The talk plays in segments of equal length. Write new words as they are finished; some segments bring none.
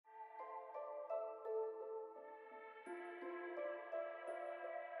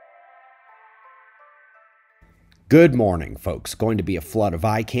Good morning, folks. Going to be a flood of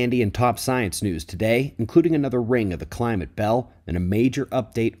eye candy and top science news today, including another ring of the climate bell and a major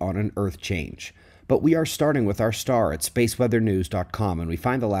update on an Earth change. But we are starting with our star at spaceweathernews.com, and we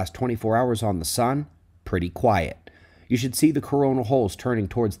find the last 24 hours on the sun pretty quiet. You should see the coronal holes turning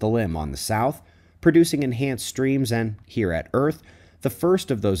towards the limb on the south, producing enhanced streams, and here at Earth, the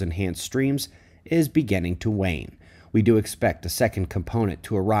first of those enhanced streams is beginning to wane. We do expect a second component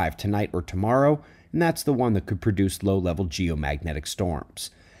to arrive tonight or tomorrow, and that's the one that could produce low-level geomagnetic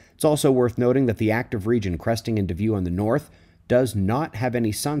storms. It's also worth noting that the active region cresting into view on the north does not have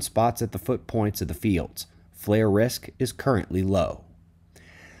any sunspots at the foot points of the fields. Flare risk is currently low.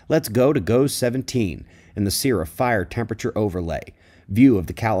 Let's go to GOES 17 and the Sierra fire temperature overlay, view of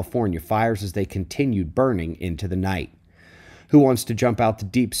the California fires as they continued burning into the night. Who wants to jump out to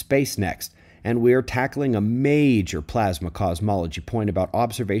deep space next? And we're tackling a major plasma cosmology point about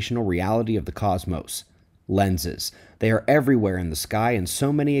observational reality of the cosmos. Lenses. They are everywhere in the sky, and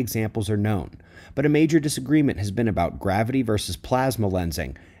so many examples are known. But a major disagreement has been about gravity versus plasma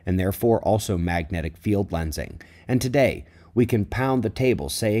lensing, and therefore also magnetic field lensing. And today, we can pound the table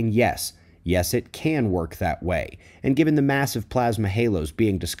saying yes, it can work that way. And given the massive plasma halos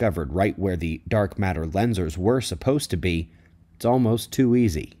being discovered right where the dark matter lensers were supposed to be, it's almost too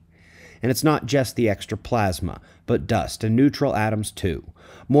easy. And it's not just the extra plasma, but dust and neutral atoms too.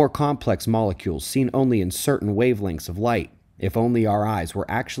 More complex molecules seen only in certain wavelengths of light, if only our eyes were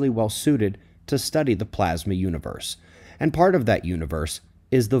actually well suited to study the plasma universe. And part of that universe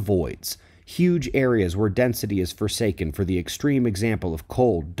is the voids, huge areas where density is forsaken for the extreme example of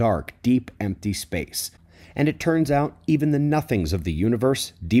cold, dark, deep, empty space. And it turns out even the nothings of the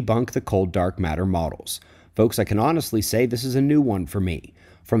universe debunk the cold dark matter models. Folks, I can honestly say this is a new one for me.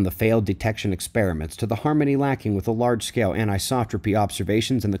 From the failed detection experiments to the harmony lacking with the large-scale anisotropy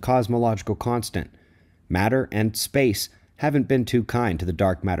observations and the cosmological constant, matter and space haven't been too kind to the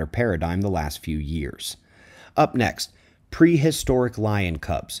dark matter paradigm the last few years. Up next, prehistoric lion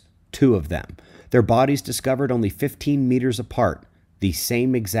cubs, 2 of them. Their bodies discovered only 15 meters apart, the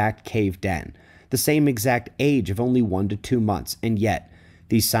same exact cave den, the same exact age of only 1 to 2 months, and yet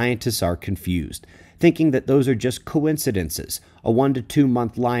these scientists are confused, thinking that those are just coincidences. A 1 to 2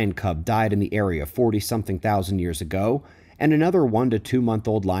 month lion cub died in the area 40-something thousand years ago, and another 1 to 2 month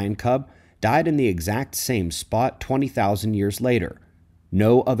old lion cub died in the exact same spot 20,000 years later.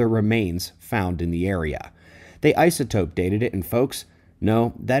 No other remains found in the area. They isotope dated it, and folks,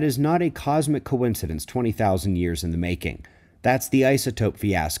 no, that is not a cosmic coincidence 20,000 years in the making. That's the isotope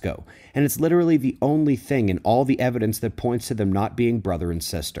fiasco, and it's literally the only thing in all the evidence that points to them not being brother and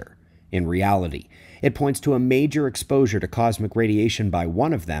sister. In reality, it points to a major exposure to cosmic radiation by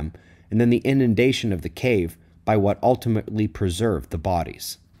one of them, and then the inundation of the cave by what ultimately preserved the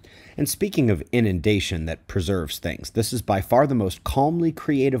bodies. And speaking of inundation that preserves things, this is by far the most calmly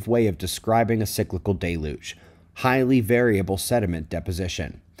creative way of describing a cyclical deluge: highly variable sediment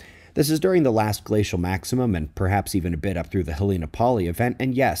deposition. This is during the last glacial maximum and perhaps even a bit up through the Helena-Pali event,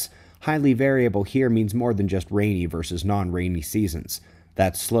 and yes, highly variable here means more than just rainy versus non-rainy seasons.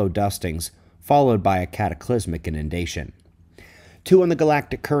 That's slow dustings, followed by a cataclysmic inundation. 2 on the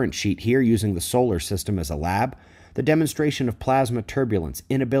galactic current sheet here using the solar system as a lab, the demonstration of plasma turbulence,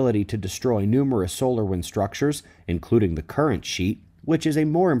 inability to destroy numerous solar wind structures, including the current sheet, which is a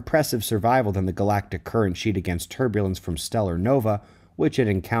more impressive survival than the galactic current sheet against turbulence from stellar nova, which it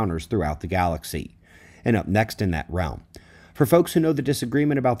encounters throughout the galaxy. And up next in that realm, for folks who know the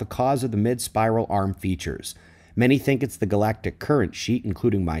disagreement about the cause of the mid-spiral arm features, many think it's the galactic current sheet,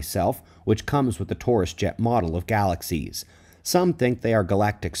 including myself, which comes with the torus jet model of galaxies. Some think they are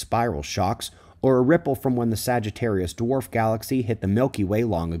galactic spiral shocks, or a ripple from when the Sagittarius dwarf galaxy hit the Milky Way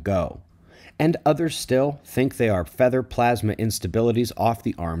long ago. And others still think they are feather plasma instabilities off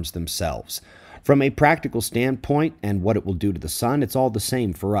the arms themselves. From a practical standpoint and what it will do to the sun, it's all the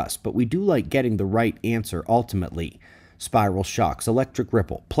same for us, but we do like getting the right answer ultimately. Spiral shocks, electric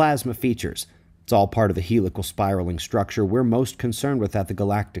ripple, plasma features. It's all part of the helical spiraling structure we're most concerned with at the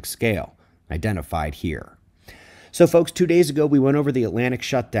galactic scale, identified here. So folks, 2 days ago we went over the Atlantic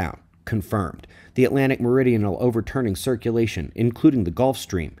shutdown. Confirmed. The Atlantic meridional overturning circulation, including the Gulf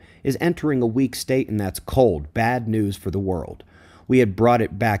Stream, is entering a weak state, and that's cold, bad news for the world. We had brought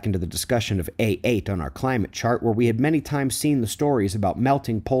it back into the discussion of A8 on our climate chart, where we had many times seen the stories about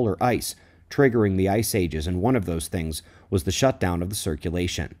melting polar ice, triggering the ice ages, and one of those things was the shutdown of the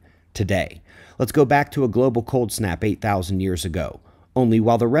circulation. Today, let's go back to a global cold snap 8,000 years ago. Only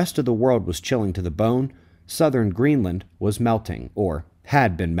while the rest of the world was chilling to the bone, southern Greenland was melting, or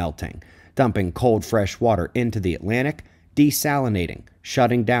had been melting, dumping cold fresh water into the Atlantic, desalinating,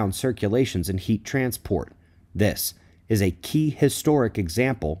 shutting down circulations and heat transport. This is a key historic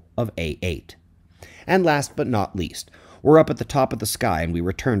example of A8. And last but not least, we're up at the top of the sky and we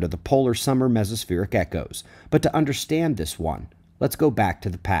return to the polar summer mesospheric echoes. But to understand this one, let's go back to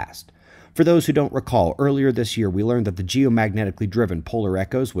the past. For those who don't recall, earlier this year we learned that the geomagnetically driven polar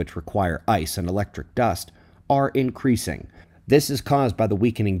echoes, which require ice and electric dust, are increasing. This is caused by the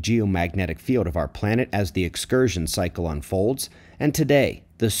weakening geomagnetic field of our planet as the excursion cycle unfolds, and today,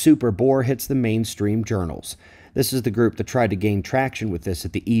 the super bore hits the mainstream journals. This is the group that tried to gain traction with this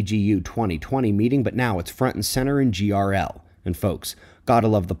at the Aug.8.2021 2020 meeting, but now it's front and center in GRL. And folks, gotta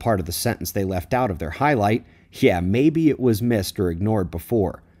love the part of the sentence they left out of their highlight. Yeah, maybe it was missed or ignored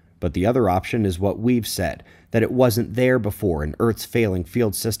before. But the other option is what we've said, that it wasn't there before, and Earth's failing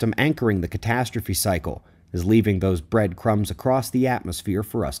field system anchoring the catastrophe cycle is leaving those breadcrumbs across the atmosphere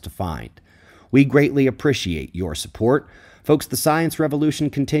for us to find. We greatly appreciate your support. Folks, the science revolution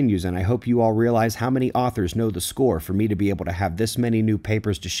continues, and I hope you all realize how many authors know the score for me to be able to have this many new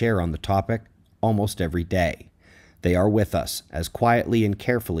papers to share on the topic almost every day. They are with us as quietly and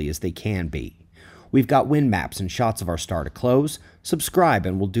carefully as they can be. We've got wind maps and shots of our star to close. Subscribe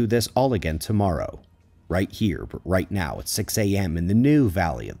and we'll do this all again tomorrow. Right here, but right now at 6 a.m. in the new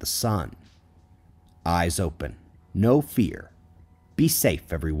Valley of the Sun. Eyes open. No fear. Be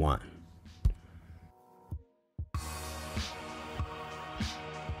safe, everyone.